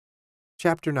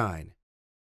Chapter 9.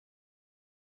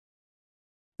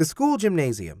 The school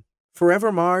gymnasium,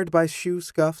 forever marred by shoe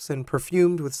scuffs and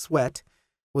perfumed with sweat,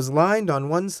 was lined on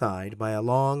one side by a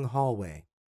long hallway.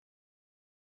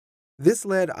 This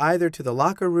led either to the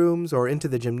locker rooms or into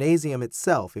the gymnasium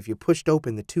itself if you pushed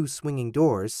open the two swinging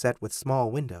doors set with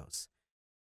small windows.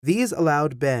 These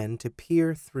allowed Ben to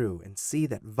peer through and see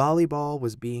that volleyball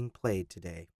was being played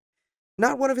today.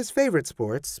 Not one of his favorite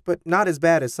sports, but not as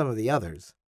bad as some of the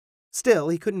others. Still,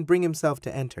 he couldn't bring himself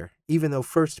to enter, even though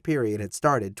first period had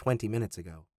started 20 minutes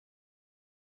ago.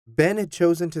 Ben had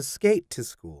chosen to skate to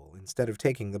school instead of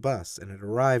taking the bus and had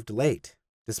arrived late,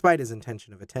 despite his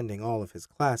intention of attending all of his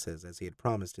classes as he had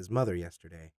promised his mother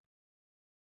yesterday.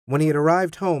 When he had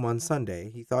arrived home on Sunday,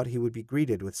 he thought he would be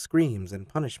greeted with screams and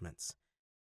punishments.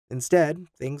 Instead,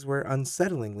 things were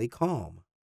unsettlingly calm.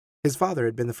 His father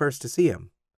had been the first to see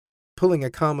him, pulling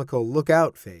a comical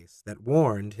look-out face that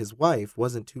warned his wife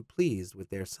wasn't too pleased with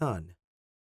their son.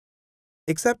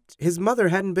 Except his mother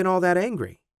hadn't been all that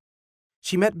angry.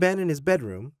 She met Ben in his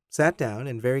bedroom, sat down,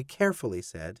 and very carefully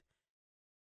said,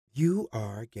 "You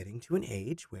are getting to an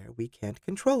age where we can't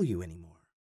control you anymore.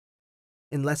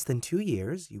 In less than 2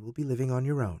 years, you will be living on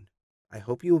your own. I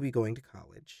hope you will be going to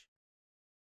college.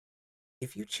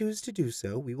 If you choose to do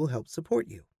so, we will help support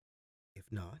you. If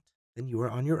not, then you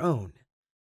are on your own.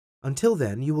 Until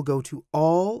then, you will go to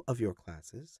all of your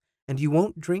classes, and you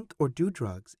won't drink or do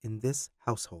drugs in this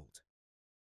household."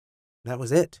 That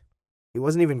was it. He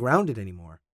wasn't even grounded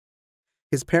anymore.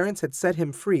 His parents had set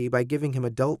him free by giving him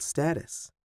adult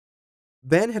status.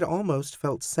 Ben had almost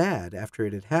felt sad after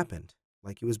it had happened,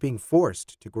 like he was being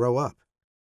forced to grow up.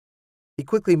 He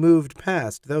quickly moved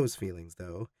past those feelings,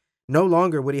 though. No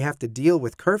longer would he have to deal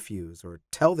with curfews or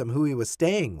tell them who he was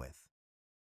staying with.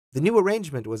 The new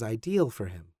arrangement was ideal for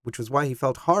him, which was why he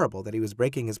felt horrible that he was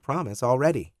breaking his promise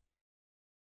already.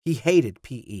 He hated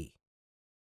PE.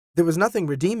 There was nothing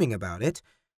redeeming about it,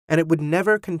 and it would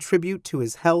never contribute to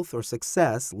his health or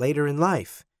success later in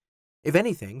life. If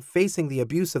anything, facing the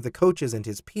abuse of the coaches and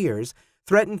his peers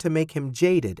threatened to make him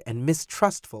jaded and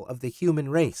mistrustful of the human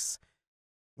race.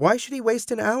 Why should he waste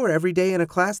an hour every day in a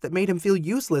class that made him feel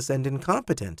useless and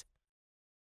incompetent?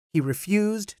 He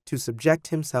refused to subject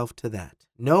himself to that,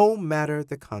 no matter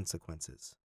the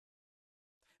consequences.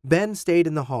 Ben stayed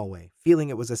in the hallway, feeling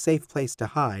it was a safe place to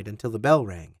hide until the bell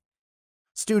rang.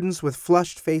 Students with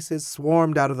flushed faces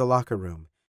swarmed out of the locker room.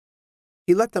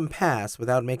 He let them pass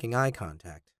without making eye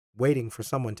contact, waiting for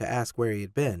someone to ask where he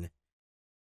had been.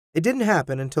 It didn't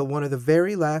happen until one of the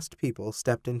very last people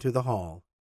stepped into the hall.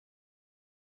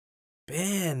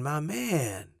 "Ben, my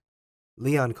man,"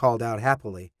 Leon called out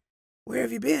happily. "Where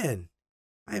have you been?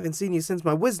 I haven't seen you since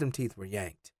my wisdom teeth were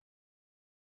yanked."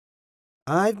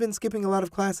 "I've been skipping a lot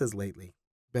of classes lately,"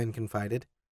 Ben confided.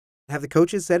 "Have the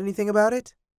coaches said anything about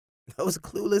it?" "Those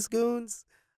clueless goons?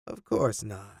 Of course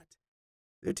not.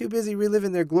 They're too busy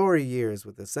reliving their glory years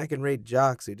with the second-rate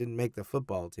jocks who didn't make the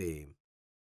football team."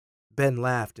 Ben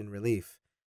laughed in relief.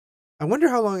 "I wonder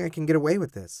how long I can get away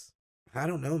with this." "I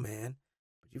don't know, man,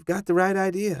 but you've got the right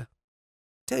idea.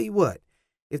 Tell you what,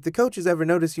 if the coaches ever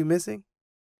notice you missing,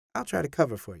 I'll try to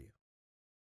cover for you."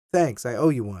 "Thanks, I owe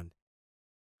you one."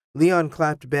 Leon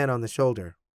clapped Ben on the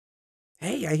shoulder.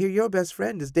 "Hey, I hear your best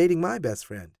friend is dating my best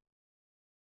friend."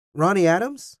 "Ronnie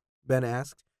Adams?" Ben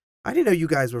asked. "I didn't know you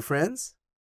guys were friends."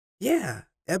 "Yeah,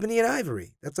 Ebony and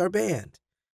Ivory, that's our band.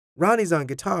 Ronnie's on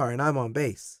guitar and I'm on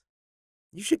bass.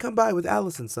 You should come by with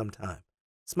Allison sometime,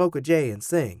 smoke a J and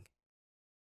sing.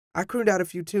 I crooned out a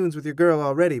few tunes with your girl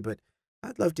already, but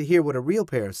I'd love to hear what a real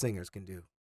pair of singers can do."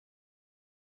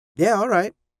 "Yeah, all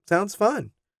right. Sounds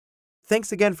fun.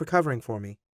 Thanks again for covering for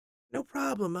me." "No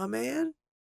problem, my man."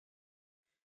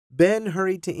 Ben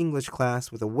hurried to English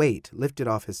class with a weight lifted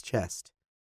off his chest.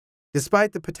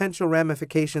 Despite the potential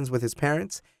ramifications with his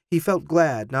parents, he felt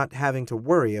glad not having to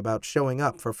worry about showing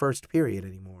up for first period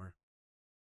anymore.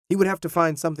 He would have to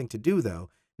find something to do, though,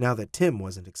 now that Tim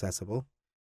wasn't accessible.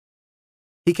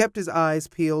 He kept his eyes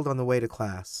peeled on the way to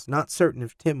class, not certain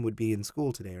if Tim would be in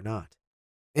school today or not.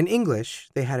 In English,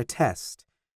 they had a test,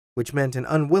 which meant an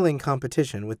unwilling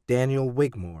competition with Daniel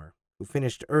Wigmore, who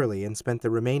finished early and spent the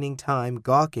remaining time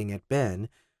gawking at Ben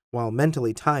while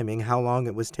mentally timing how long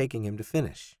it was taking him to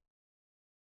finish.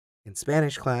 In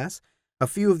Spanish class, a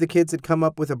few of the kids had come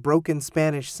up with a broken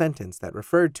Spanish sentence that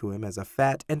referred to him as a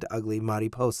fat and ugly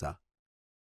mariposa.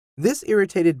 This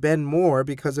irritated Ben more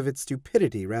because of its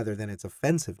stupidity rather than its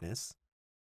offensiveness.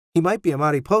 He might be a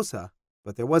mariposa,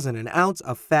 but there wasn't an ounce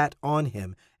of fat on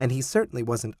him, and he certainly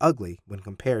wasn't ugly when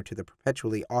compared to the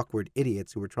perpetually awkward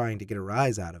idiots who were trying to get a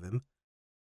rise out of him.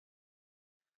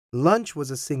 Lunch was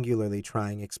a singularly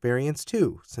trying experience,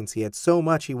 too, since he had so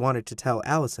much he wanted to tell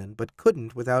Allison but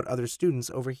couldn't without other students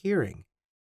overhearing.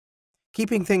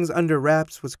 Keeping things under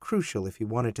wraps was crucial if he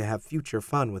wanted to have future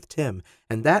fun with Tim,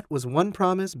 and that was one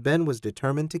promise Ben was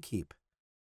determined to keep.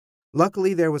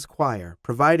 Luckily, there was choir,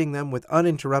 providing them with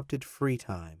uninterrupted free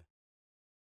time.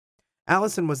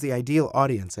 Allison was the ideal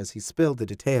audience as he spilled the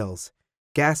details,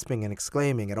 gasping and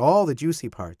exclaiming at all the juicy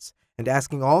parts and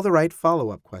asking all the right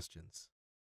follow-up questions.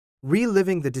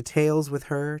 Reliving the details with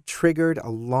her triggered a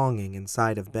longing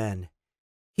inside of Ben.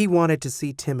 He wanted to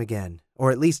see Tim again,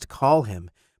 or at least call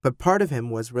him, but part of him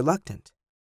was reluctant.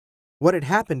 What had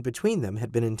happened between them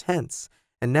had been intense,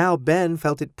 and now Ben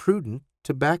felt it prudent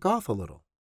to back off a little.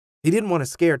 He didn't want to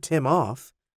scare Tim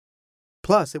off.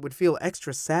 Plus, it would feel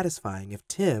extra satisfying if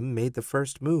Tim made the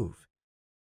first move.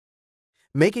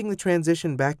 Making the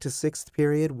transition back to sixth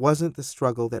period wasn't the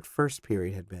struggle that first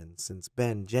period had been, since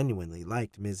Ben genuinely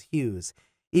liked Ms. Hughes,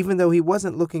 even though he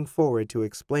wasn't looking forward to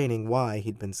explaining why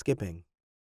he'd been skipping.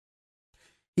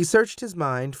 He searched his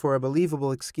mind for a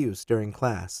believable excuse during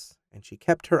class, and she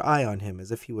kept her eye on him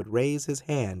as if he would raise his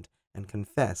hand and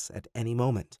confess at any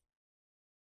moment.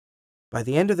 By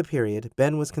the end of the period,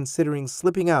 Ben was considering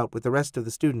slipping out with the rest of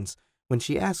the students when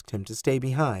she asked him to stay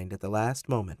behind at the last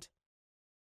moment.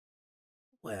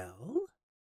 "Well?"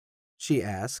 she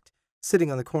asked,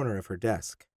 sitting on the corner of her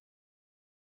desk.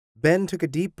 Ben took a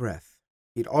deep breath.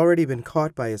 He'd already been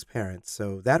caught by his parents,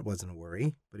 so that wasn't a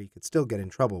worry, but he could still get in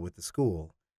trouble with the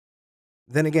school.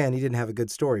 Then again, he didn't have a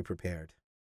good story prepared.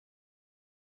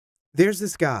 "There's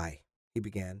this guy," he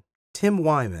began. "Tim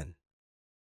Wyman."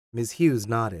 Ms. Hughes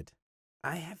nodded.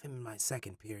 "I have him in my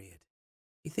second period.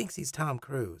 He thinks he's Tom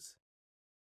Cruise."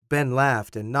 Ben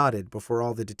laughed and nodded before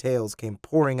all the details came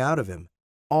pouring out of him.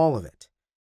 All of it.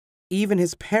 Even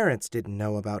his parents didn't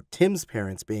know about Tim's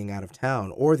parents being out of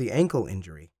town or the ankle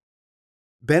injury.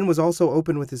 Ben was also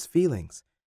open with his feelings,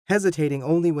 hesitating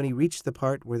only when he reached the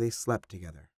part where they slept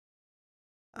together.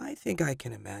 "I think I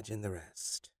can imagine the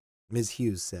rest," Ms.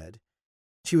 Hughes said.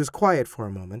 She was quiet for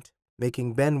a moment,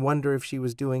 making Ben wonder if she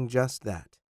was doing just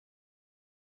that.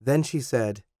 Then she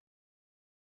said,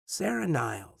 "Sarah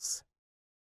Niles."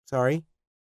 "Sorry?"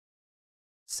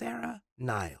 "Sarah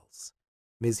Niles,"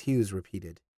 Ms. Hughes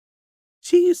repeated.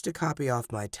 "She used to copy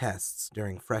off my tests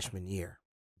during freshman year.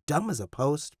 Dumb as a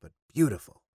post, but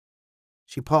beautiful."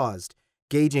 She paused,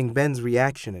 gauging Ben's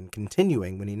reaction and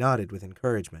continuing when he nodded with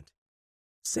encouragement.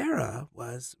 "Sarah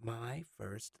was my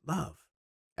first love,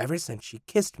 ever since she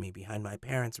kissed me behind my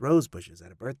parents' rose bushes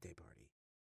at a birthday party.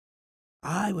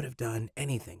 I would have done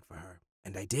anything for her,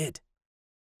 and I did.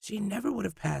 She never would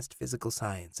have passed physical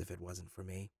science if it wasn't for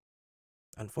me.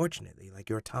 Unfortunately, like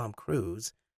your Tom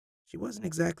Cruise, she wasn't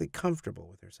exactly comfortable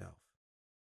with herself."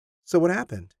 "So what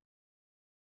happened?"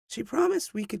 "She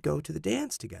promised we could go to the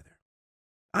dance together.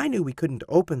 I knew we couldn't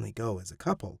openly go as a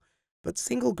couple, but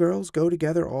single girls go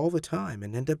together all the time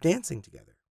and end up dancing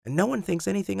together, and no one thinks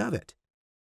anything of it.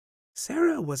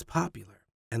 Sarah was popular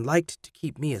and liked to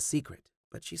keep me a secret,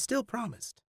 but she still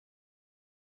promised.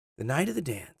 The night of the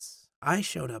dance, I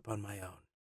showed up on my own.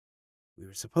 We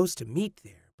were supposed to meet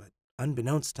there, but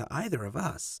unbeknownst to either of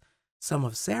us, some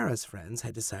of Sarah's friends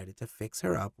had decided to fix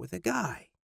her up with a guy.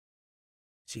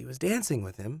 She was dancing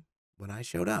with him when I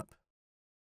showed up.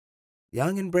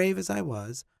 Young and brave as I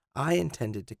was, I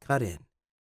intended to cut in.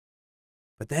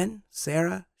 But then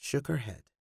Sarah shook her head."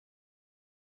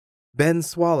 Ben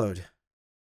swallowed.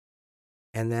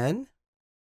 "And then?"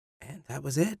 "And that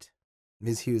was it,"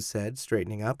 Ms. Hughes said,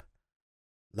 straightening up.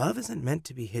 "Love isn't meant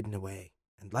to be hidden away,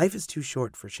 and life is too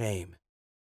short for shame.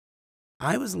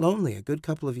 I was lonely a good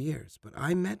couple of years, but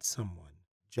I met someone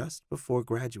just before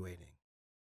graduating."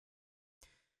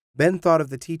 Ben thought of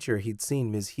the teacher he'd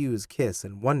seen Ms. Hughes kiss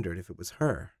and wondered if it was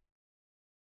her.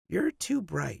 "You're too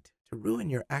bright to ruin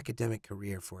your academic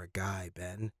career for a guy,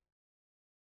 Ben.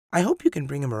 I hope you can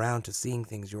bring him around to seeing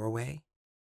things your way,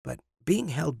 but being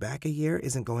held back a year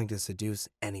isn't going to seduce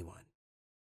anyone."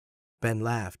 Ben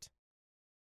laughed.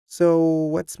 "So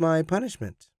what's my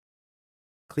punishment?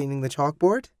 Cleaning the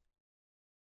chalkboard?"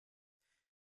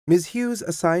 Ms. Hughes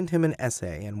assigned him an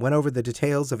essay and went over the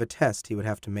details of a test he would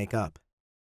have to make up.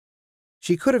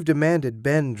 She could have demanded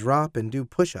Ben drop and do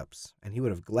push-ups, and he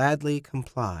would have gladly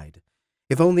complied,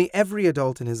 if only every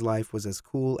adult in his life was as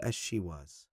cool as she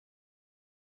was.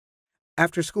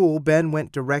 After school, Ben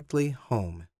went directly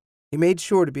home. He made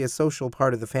sure to be a social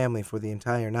part of the family for the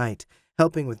entire night,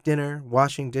 helping with dinner,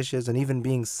 washing dishes, and even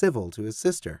being civil to his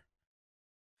sister.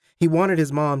 He wanted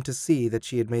his mom to see that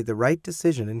she had made the right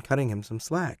decision in cutting him some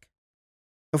slack.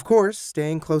 Of course,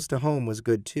 staying close to home was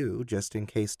good too, just in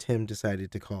case Tim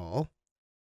decided to call.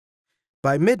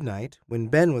 By midnight, when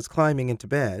Ben was climbing into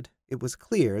bed, it was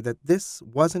clear that this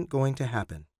wasn't going to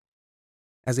happen.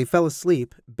 As he fell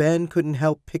asleep, Ben couldn't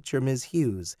help picture Ms.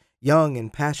 Hughes, young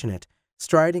and passionate,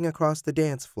 striding across the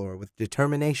dance floor with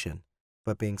determination,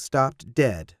 but being stopped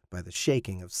dead by the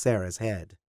shaking of Sarah's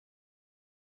head.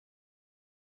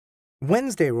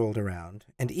 Wednesday rolled around,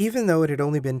 and even though it had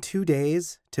only been 2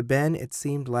 days, to Ben it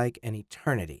seemed like an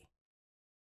eternity.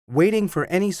 Waiting for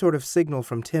any sort of signal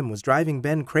from Tim was driving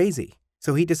Ben crazy,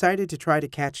 so he decided to try to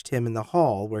catch Tim in the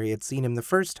hall where he had seen him the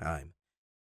first time.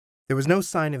 There was no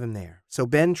sign of him there, so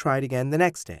Ben tried again the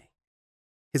next day.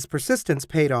 His persistence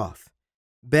paid off.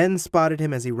 Ben spotted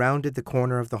him as he rounded the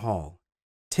corner of the hall.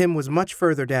 Tim was much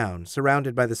further down,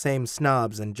 surrounded by the same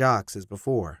snobs and jocks as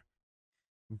before.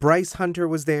 Bryce Hunter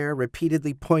was there,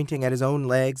 repeatedly pointing at his own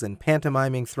legs and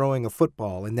pantomiming throwing a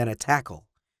football and then a tackle.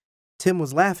 Tim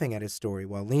was laughing at his story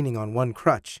while leaning on one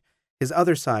crutch, his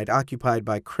other side occupied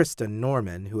by Krista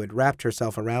Norman, who had wrapped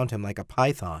herself around him like a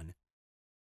python.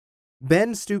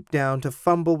 Ben stooped down to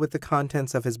fumble with the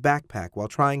contents of his backpack while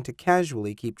trying to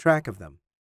casually keep track of them.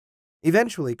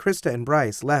 Eventually, Krista and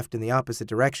Bryce left in the opposite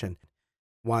direction,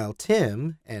 while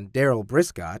Tim and Daryl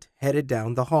Briscott headed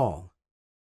down the hall.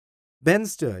 Ben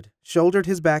stood, shouldered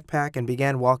his backpack, and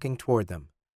began walking toward them.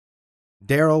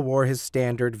 Daryl wore his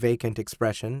standard vacant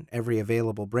expression, every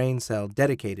available brain cell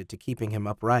dedicated to keeping him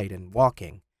upright and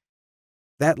walking.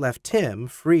 That left Tim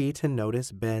free to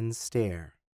notice Ben's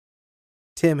stare.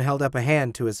 Tim held up a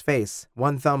hand to his face,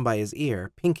 one thumb by his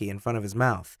ear, pinky in front of his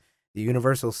mouth, the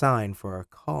universal sign for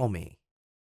 "call me."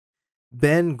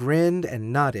 Ben grinned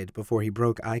and nodded before he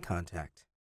broke eye contact.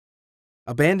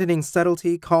 Abandoning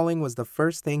subtlety, calling was the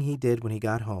first thing he did when he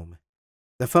got home.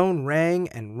 The phone rang,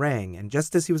 and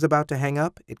just as he was about to hang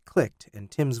up, it clicked,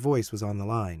 and Tim's voice was on the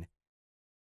line.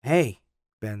 "Hey,"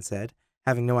 Ben said,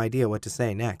 having no idea what to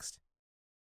say next.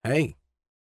 "Hey,"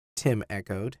 Tim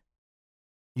echoed.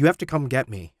 "You have to come get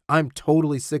me. I'm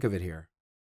totally sick of it here."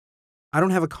 "I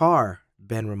don't have a car,"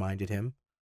 Ben reminded him.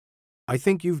 "I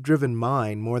think you've driven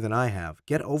mine more than I have.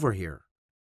 Get over here."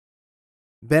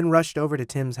 Ben rushed over to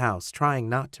Tim's house, trying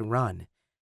not to run.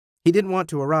 He didn't want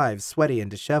to arrive sweaty and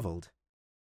disheveled.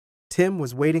 Tim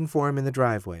was waiting for him in the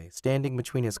driveway, standing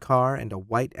between his car and a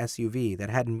white SUV that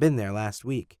hadn't been there last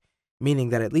week, meaning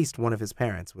that at least one of his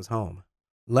parents was home.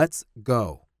 "Let's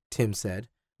go," Tim said,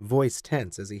 voice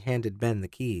tense as he handed Ben the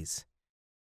keys.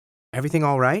 "Everything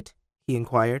all right?" he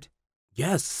inquired.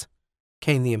 "Yes,"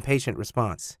 came the impatient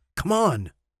response. "Come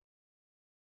on."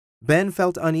 Ben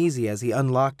felt uneasy as he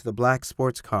unlocked the black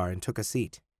sports car and took a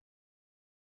seat.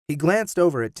 He glanced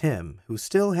over at Tim, who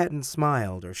still hadn't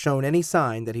smiled or shown any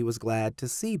sign that he was glad to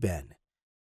see Ben.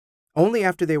 Only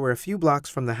after they were a few blocks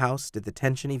from the house did the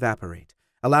tension evaporate,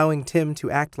 allowing Tim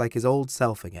to act like his old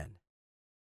self again.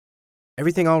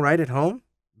 "Everything all right at home?"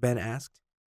 Ben asked.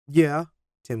 "Yeah,"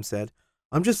 Tim said.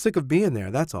 "I'm just sick of being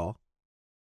there, that's all."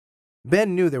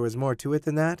 Ben knew there was more to it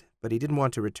than that, but he didn't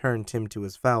want to return Tim to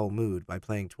his foul mood by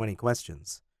playing 20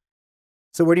 questions.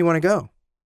 "So where do you want to go?"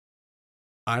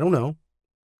 "I don't know."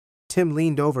 Tim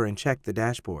leaned over and checked the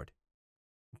dashboard.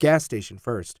 "Gas station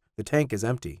first. The tank is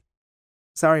empty."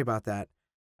 "Sorry about that.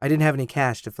 I didn't have any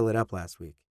cash to fill it up last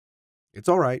week." "It's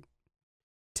all right."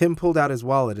 Tim pulled out his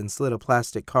wallet and slid a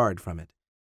plastic card from it.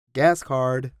 "Gas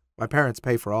card. My parents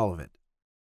pay for all of it."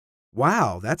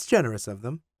 "Wow, that's generous of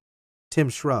them." Tim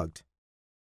shrugged.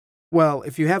 "Well,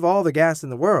 if you have all the gas in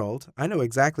the world, I know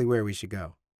exactly where we should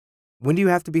go. When do you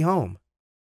have to be home?"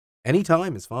 "Any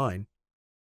time is fine.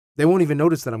 They won't even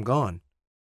notice that I'm gone."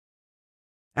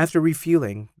 After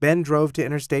refueling, Ben drove to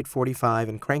Interstate 45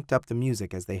 and cranked up the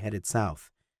music as they headed south.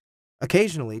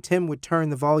 Occasionally, Tim would turn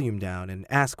the volume down and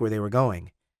ask where they were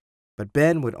going, but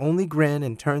Ben would only grin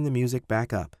and turn the music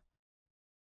back up.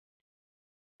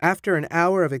 After an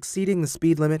hour of exceeding the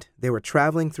speed limit, they were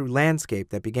traveling through landscape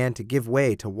that began to give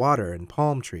way to water and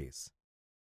palm trees.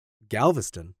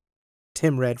 "Galveston,"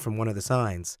 Tim read from one of the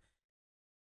signs.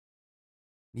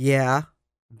 "Yeah,"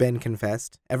 Ben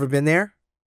confessed. "Ever been there?"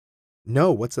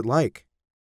 "No, what's it like?"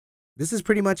 "This is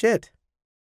pretty much it."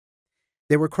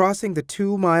 They were crossing the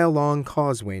 2-mile-long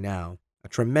causeway now, a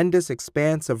tremendous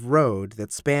expanse of road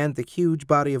that spanned the huge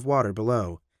body of water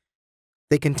below.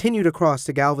 They continued across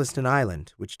to Galveston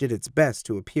Island, which did its best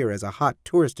to appear as a hot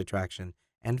tourist attraction,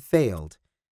 and failed,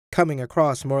 coming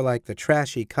across more like the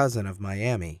trashy cousin of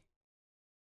Miami.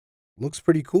 "Looks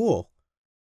pretty cool,"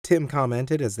 Tim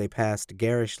commented as they passed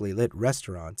garishly lit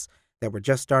restaurants that were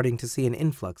just starting to see an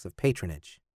influx of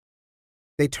patronage.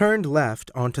 They turned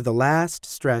left onto the last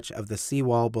stretch of the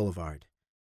Seawall Boulevard.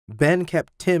 Ben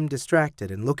kept Tim distracted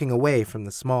and looking away from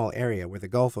the small area where the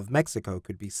Gulf of Mexico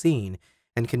could be seen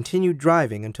and continued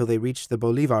driving until they reached the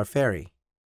Bolivar ferry.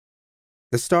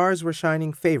 The stars were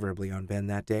shining favorably on Ben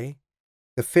that day.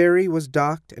 The ferry was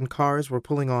docked and cars were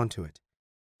pulling onto it.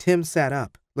 Tim sat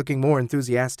up, looking more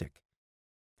enthusiastic.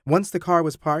 Once the car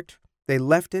was parked, they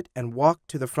left it and walked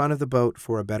to the front of the boat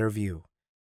for a better view.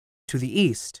 To the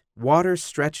east, water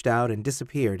stretched out and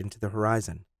disappeared into the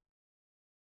horizon.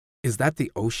 "Is that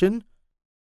the ocean?"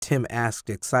 Tim asked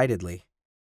excitedly.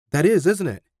 "That is, isn't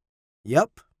it?"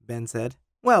 "Yup," Ben said.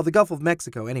 "Well, the Gulf of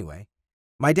Mexico, anyway.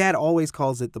 My dad always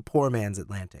calls it the poor man's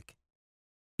Atlantic."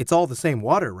 "It's all the same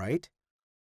water, right?"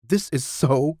 "This is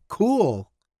so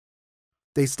cool."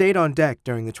 They stayed on deck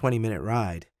during the 20-minute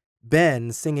ride,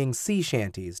 Ben singing sea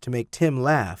shanties to make Tim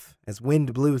laugh as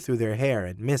wind blew through their hair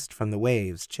and mist from the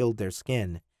waves chilled their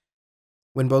skin.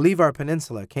 When Bolivar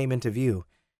Peninsula came into view,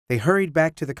 they hurried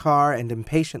back to the car and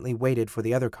impatiently waited for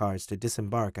the other cars to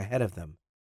disembark ahead of them.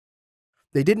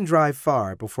 They didn't drive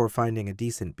far before finding a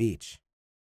decent beach.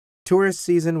 Tourist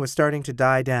season was starting to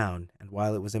die down, and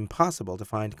while it was impossible to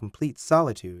find complete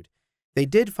solitude, they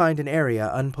did find an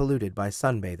area unpolluted by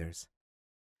sunbathers.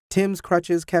 Tim's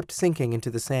crutches kept sinking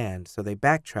into the sand, so they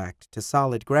backtracked to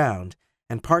solid ground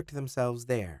and parked themselves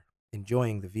there,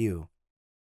 enjoying the view.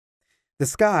 The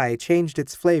sky changed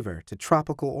its flavor to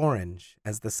tropical orange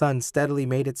as the sun steadily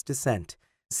made its descent,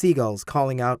 seagulls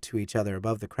calling out to each other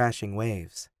above the crashing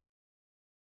waves.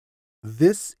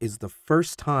 "This is the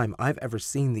first time I've ever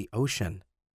seen the ocean,"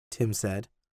 Tim said.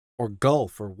 "Or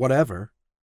Gulf, or whatever."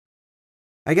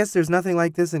 "I guess there's nothing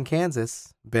like this in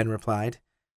Kansas," Ben replied.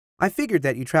 "I figured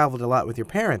that you traveled a lot with your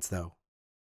parents, though."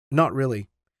 "Not really.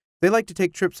 They like to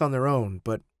take trips on their own,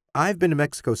 but I've been to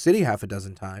Mexico City half a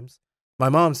dozen times. My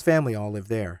mom's family all live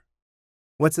there."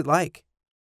 "What's it like?"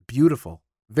 "Beautiful.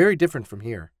 Very different from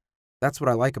here. That's what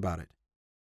I like about it."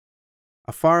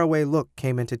 A faraway look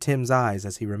came into Tim's eyes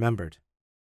as he remembered.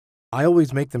 "I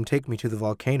always make them take me to the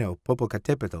volcano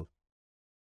Popocatépetl."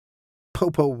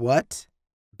 "Popo what?"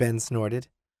 Ben snorted.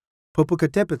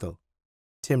 "Popocatépetl,"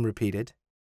 Tim repeated.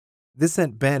 This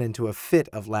sent Ben into a fit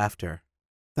of laughter.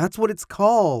 "That's what it's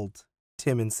called,"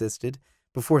 Tim insisted,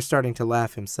 before starting to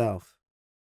laugh himself.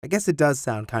 "I guess it does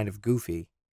sound kind of goofy."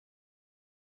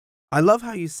 "I love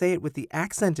how you say it with the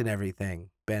accent and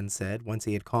everything," Ben said once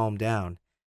he had calmed down.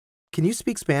 "Can you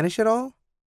speak Spanish at all?"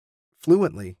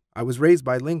 "Fluently. I was raised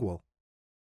bilingual."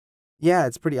 "Yeah,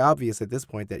 it's pretty obvious at this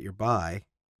point that you're bi,"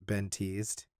 Ben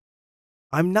teased.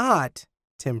 "I'm not,"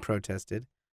 Tim protested.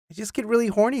 "I just get really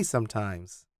horny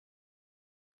sometimes."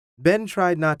 Ben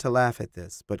tried not to laugh at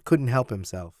this, but couldn't help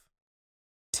himself.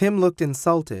 Tim looked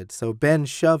insulted, so Ben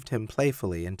shoved him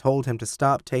playfully and told him to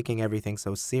stop taking everything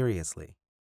so seriously.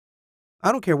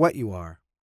 "I don't care what you are,"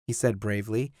 he said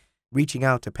bravely, reaching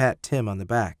out to pat Tim on the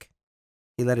back.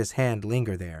 He let his hand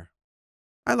linger there.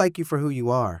 "I like you for who you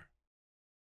are."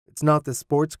 "It's not the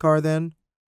sports car, then?"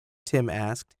 Tim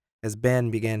asked, as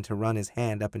Ben began to run his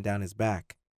hand up and down his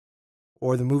back.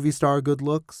 "Or the movie star good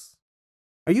looks?"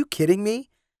 "Are you kidding me?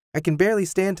 I can barely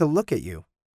stand to look at you.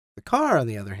 The car, on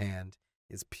the other hand,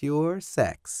 is pure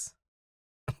sex."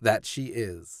 "That she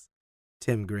is,"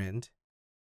 Tim grinned.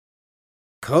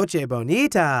 "Coche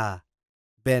bonita,"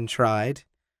 Ben tried.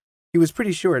 He was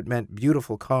pretty sure it meant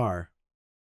beautiful car.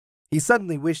 He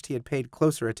suddenly wished he had paid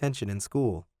closer attention in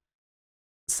school.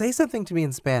 "Say something to me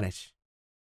in Spanish."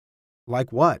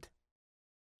 "Like what?"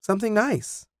 "Something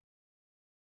nice."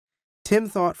 Tim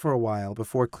thought for a while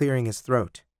before clearing his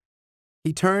throat.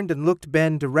 He turned and looked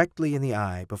Ben directly in the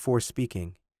eye before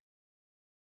speaking.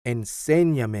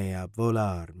 "Enséñame a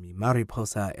volar, mi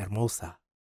mariposa hermosa."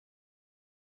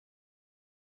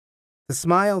 The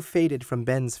smile faded from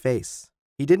Ben's face.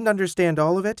 He didn't understand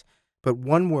all of it, but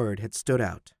one word had stood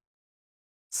out.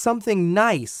 "Something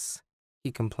nice,"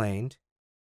 he complained.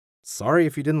 "Sorry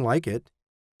if you didn't like it,"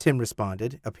 Tim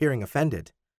responded, appearing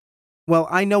offended. "Well,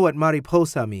 I know what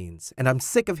mariposa means, and I'm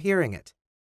sick of hearing it."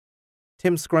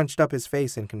 Tim scrunched up his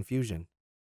face in confusion.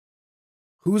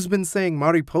 "Who's been saying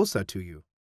mariposa to you?"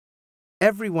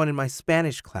 "Everyone in my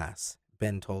Spanish class,"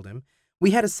 Ben told him.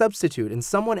 "We had a substitute, and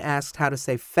someone asked how to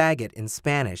say faggot in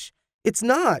Spanish." "It's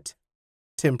not,"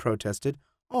 Tim protested.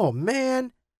 "Oh,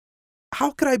 man.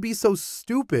 How could I be so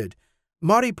stupid?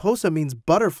 Mariposa means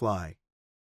butterfly."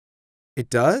 "It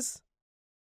does?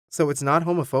 So it's not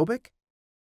homophobic?"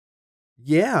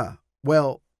 "Yeah,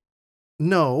 well,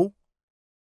 no."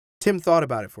 Tim thought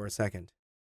about it for a second.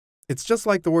 "It's just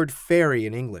like the word fairy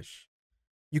in English.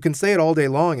 You can say it all day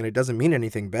long and it doesn't mean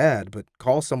anything bad, but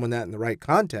call someone that in the right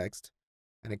context,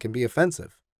 and it can be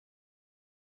offensive."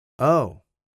 "Oh."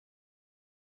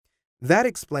 That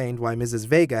explained why Mrs.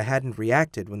 Vega hadn't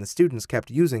reacted when the students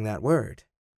kept using that word.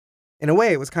 In a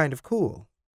way, it was kind of cool.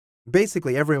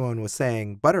 Basically, everyone was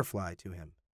saying butterfly to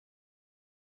him.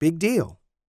 Big deal.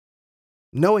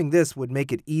 Knowing this would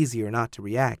make it easier not to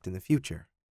react in the future.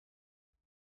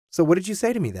 So what did you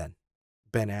say to me then?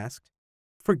 Ben asked.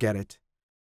 Forget it,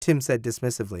 Tim said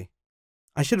dismissively.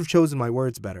 I should have chosen my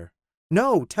words better.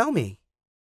 No, tell me.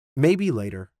 Maybe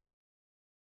later.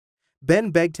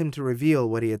 Ben begged him to reveal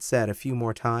what he had said a few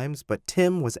more times, but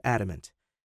Tim was adamant.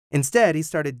 Instead, he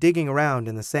started digging around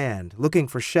in the sand, looking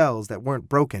for shells that weren't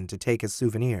broken to take as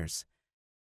souvenirs.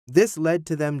 This led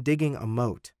to them digging a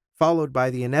moat, followed by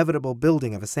the inevitable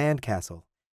building of a sandcastle.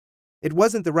 It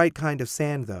wasn't the right kind of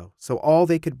sand, though, so all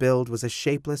they could build was a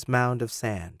shapeless mound of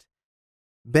sand.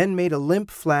 Ben made a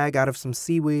limp flag out of some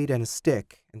seaweed and a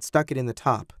stick and stuck it in the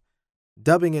top,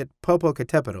 dubbing it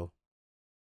Popocatépetl.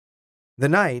 The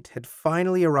night had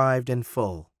finally arrived in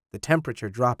full, the temperature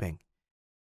dropping.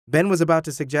 Ben was about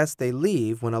to suggest they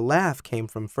leave when a laugh came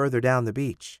from further down the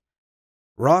beach.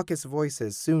 Raucous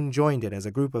voices soon joined it as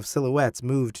a group of silhouettes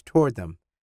moved toward them.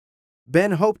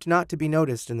 Ben hoped not to be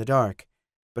noticed in the dark,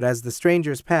 but as the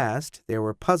strangers passed, there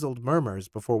were puzzled murmurs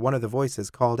before one of the voices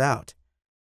called out.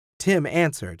 Tim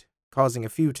answered, causing a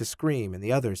few to scream and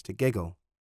the others to giggle.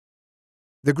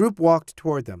 The group walked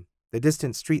toward them, the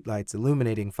distant streetlights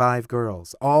illuminating 5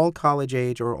 girls, all college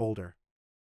age or older.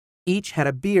 Each had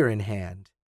a beer in hand,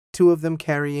 2 of them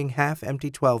carrying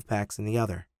half-empty 12-packs in the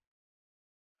other.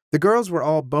 The girls were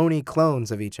all bony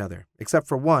clones of each other, except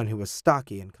for one who was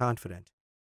stocky and confident.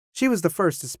 She was the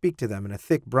first to speak to them in a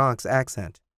thick Bronx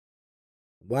accent.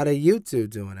 What are you two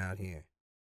doing out here?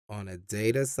 On a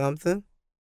date or something?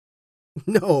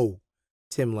 No,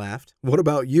 Tim laughed. What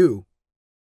about you?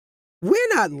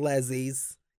 We're not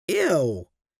lezzies. Ew,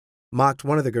 mocked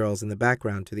one of the girls in the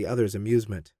background to the other's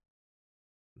amusement.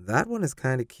 That one is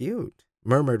kind of cute,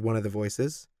 murmured one of the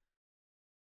voices.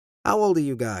 How old are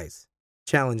you guys?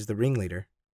 Challenged the ringleader.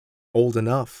 Old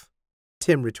enough,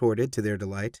 Tim retorted to their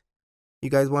delight. You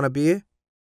guys want a beer?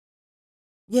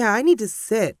 Yeah, I need to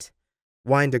sit,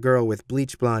 whined a girl with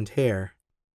bleach blonde hair.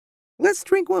 Let's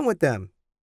drink one with them.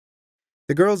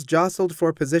 The girls jostled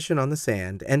for position on the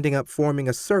sand, ending up forming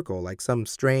a circle like some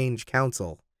strange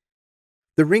council.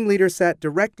 The ringleader sat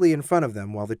directly in front of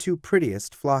them while the 2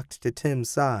 prettiest flocked to Tim's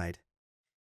side.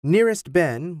 Nearest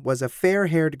Ben was a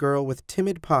fair-haired girl with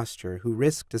timid posture who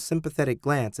risked a sympathetic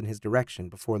glance in his direction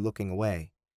before looking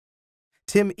away.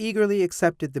 Tim eagerly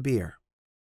accepted the beer.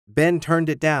 Ben turned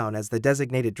it down as the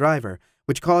designated driver,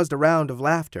 which caused a round of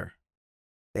laughter.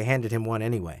 They handed him one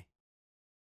anyway.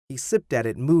 He sipped at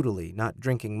it moodily, not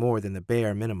drinking more than the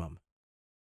bare minimum.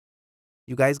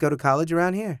 You guys go to college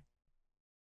around here?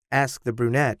 Asked the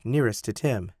brunette nearest to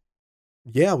Tim.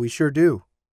 Yeah, we sure do.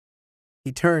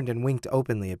 He turned and winked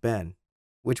openly at Ben.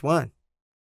 Which one?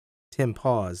 Tim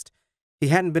paused. He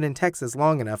hadn't been in Texas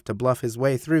long enough to bluff his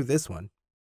way through this one.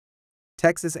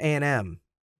 Texas A&M,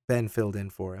 Ben filled in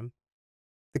for him.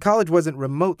 The college wasn't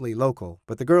remotely local,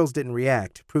 but the girls didn't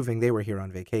react, proving they were here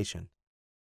on vacation.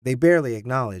 They barely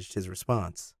acknowledged his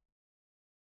response.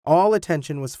 All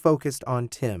attention was focused on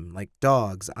Tim, like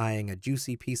dogs eyeing a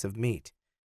juicy piece of meat.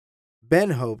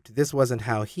 Ben hoped this wasn't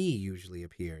how he usually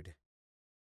appeared.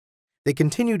 They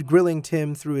continued grilling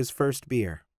Tim through his first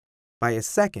beer. By his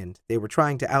second, they were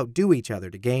trying to outdo each other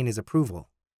to gain his approval.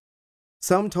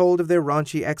 Some told of their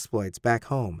raunchy exploits back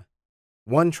home.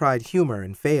 One tried humor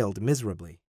and failed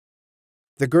miserably.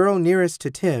 The girl nearest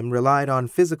to Tim relied on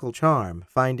physical charm,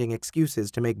 finding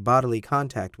excuses to make bodily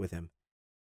contact with him.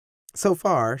 So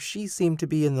far, she seemed to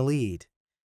be in the lead.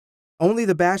 Only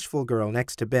the bashful girl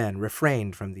next to Ben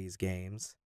refrained from these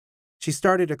games. She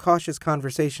started a cautious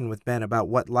conversation with Ben about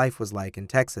what life was like in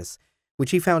Texas,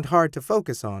 which he found hard to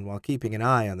focus on while keeping an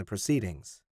eye on the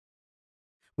proceedings.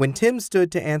 When Tim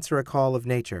stood to answer a call of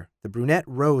nature, the brunette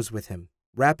rose with him,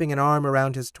 wrapping an arm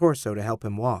around his torso to help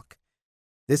him walk.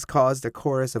 This caused a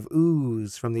chorus of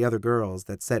oohs from the other girls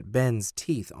that set Ben's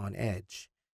teeth on edge.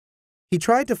 He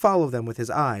tried to follow them with his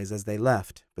eyes as they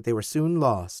left, but they were soon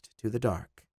lost to the dark.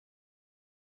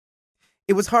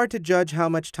 It was hard to judge how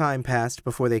much time passed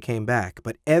before they came back,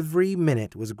 but every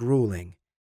minute was grueling.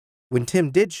 When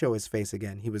Tim did show his face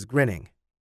again, he was grinning.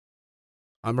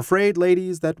 I'm afraid,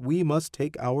 ladies, that we must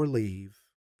take our leave,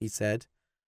 he said.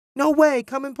 No way,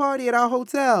 come and party at our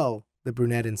hotel, the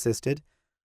brunette insisted.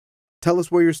 Tell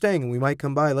us where you're staying and we might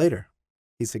come by later,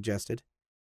 he suggested.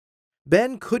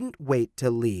 Ben couldn't wait to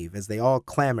leave as they all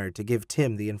clamored to give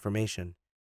Tim the information.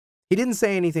 He didn't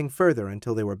say anything further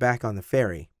until they were back on the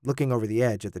ferry, looking over the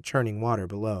edge at the churning water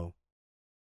below.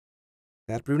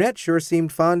 That brunette sure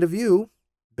seemed fond of you,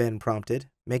 Ben prompted,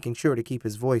 making sure to keep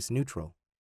his voice neutral.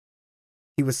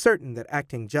 He was certain that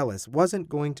acting jealous wasn't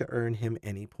going to earn him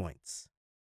any points.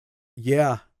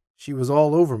 Yeah, she was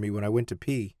all over me when I went to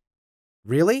pee.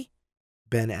 Really?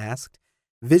 Ben asked,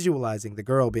 visualizing the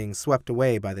girl being swept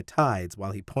away by the tides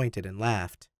while he pointed and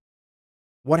laughed.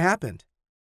 What happened?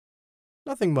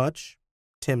 Nothing much,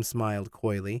 Tim smiled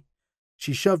coyly.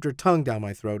 She shoved her tongue down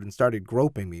my throat and started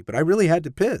groping me, but I really had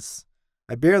to piss.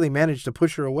 I barely managed to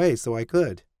push her away so I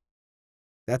could.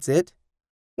 That's it?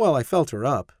 Well, I felt her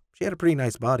up. She had a pretty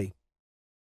nice body.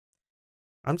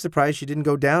 I'm surprised she didn't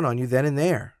go down on you then and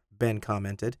there, Ben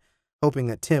commented, hoping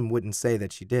that Tim wouldn't say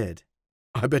that she did.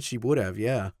 I bet she would have,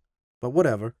 yeah. But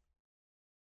whatever.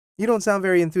 You don't sound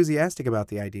very enthusiastic about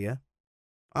the idea.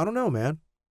 I don't know, man.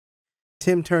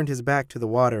 Tim turned his back to the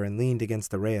water and leaned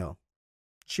against the rail.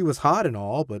 She was hot and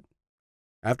all, but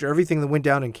after everything that went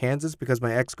down in Kansas because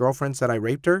my ex-girlfriend said I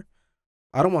raped her,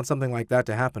 I don't want something like that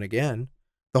to happen again.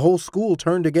 The whole school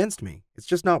turned against me. It's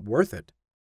just not worth it.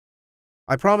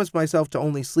 I promised myself to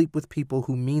only sleep with people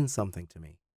who mean something to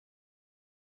me.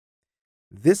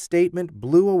 This statement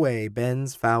blew away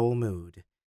Ben's foul mood.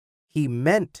 He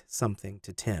meant something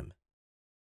to Tim.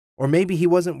 Or maybe he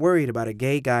wasn't worried about a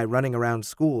gay guy running around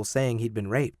school saying he'd been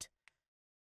raped.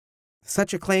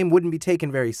 Such a claim wouldn't be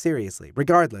taken very seriously.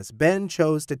 Regardless, Ben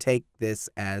chose to take this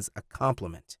as a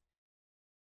compliment.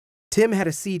 Tim had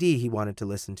a CD he wanted to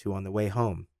listen to on the way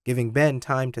home, giving Ben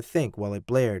time to think while it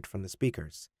blared from the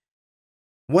speakers.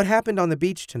 What happened on the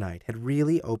beach tonight had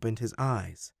really opened his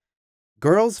eyes.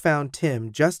 Girls found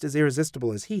Tim just as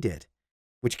irresistible as he did,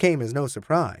 which came as no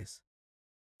surprise.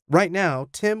 Right now,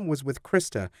 Tim was with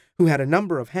Krista, who had a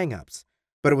number of hang-ups,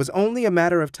 but it was only a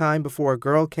matter of time before a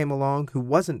girl came along who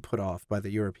wasn't put off by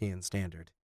the European standard.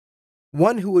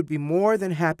 One who would be more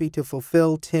than happy to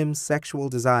fulfill Tim's sexual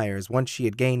desires once she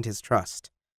had gained his trust.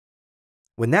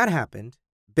 When that happened,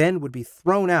 Ben would be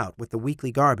thrown out with the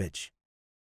weekly garbage.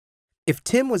 If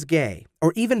Tim was gay,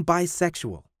 or even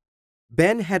bisexual,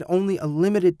 Ben had only a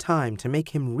limited time to make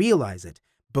him realize it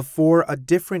before a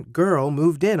different girl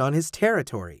moved in on his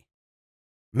territory.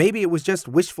 Maybe it was just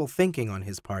wishful thinking on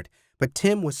his part, but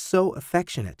Tim was so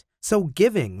affectionate, so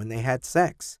giving when they had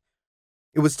sex.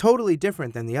 It was totally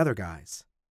different than the other guys.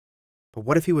 But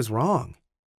what if he was wrong?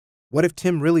 What if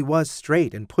Tim really was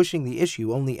straight and pushing the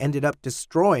issue only ended up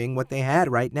destroying what they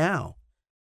had right now?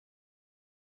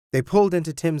 They pulled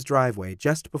into Tim's driveway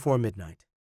just before midnight.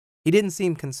 He didn't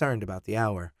seem concerned about the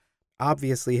hour.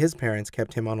 Obviously, his parents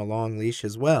kept him on a long leash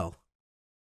as well.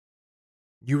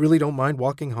 You really don't mind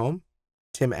walking home?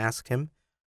 Tim asked him.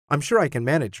 I'm sure I can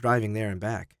manage driving there and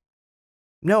back.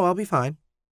 No, I'll be fine.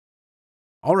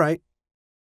 All right.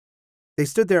 They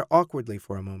stood there awkwardly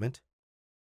for a moment.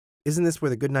 Isn't this where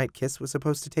the goodnight kiss was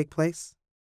supposed to take place?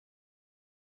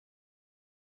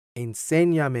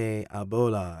 Enséñame a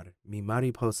volar, mi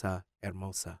mariposa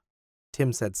hermosa,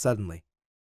 Tim said suddenly.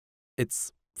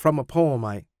 It's from a poem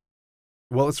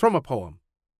it's from a poem.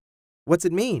 What's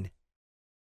it mean?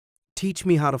 Teach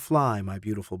me how to fly, my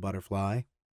beautiful butterfly.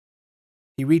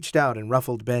 He reached out and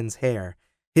ruffled Ben's hair,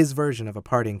 his version of a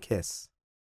parting kiss.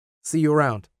 See you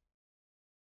around.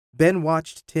 Ben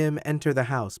watched Tim enter the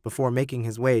house before making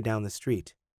his way down the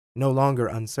street, no longer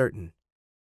uncertain.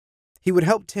 He would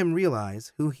help Tim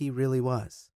realize who he really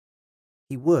was.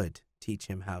 He would teach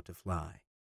him how to fly.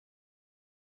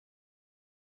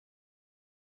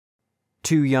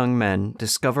 Two young men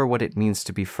discover what it means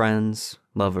to be friends,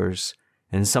 lovers,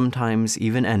 and sometimes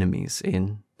even enemies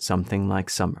in Something Like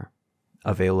Summer.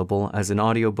 Available as an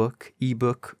audiobook,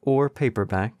 ebook, or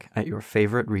paperback at your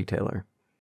favorite retailer.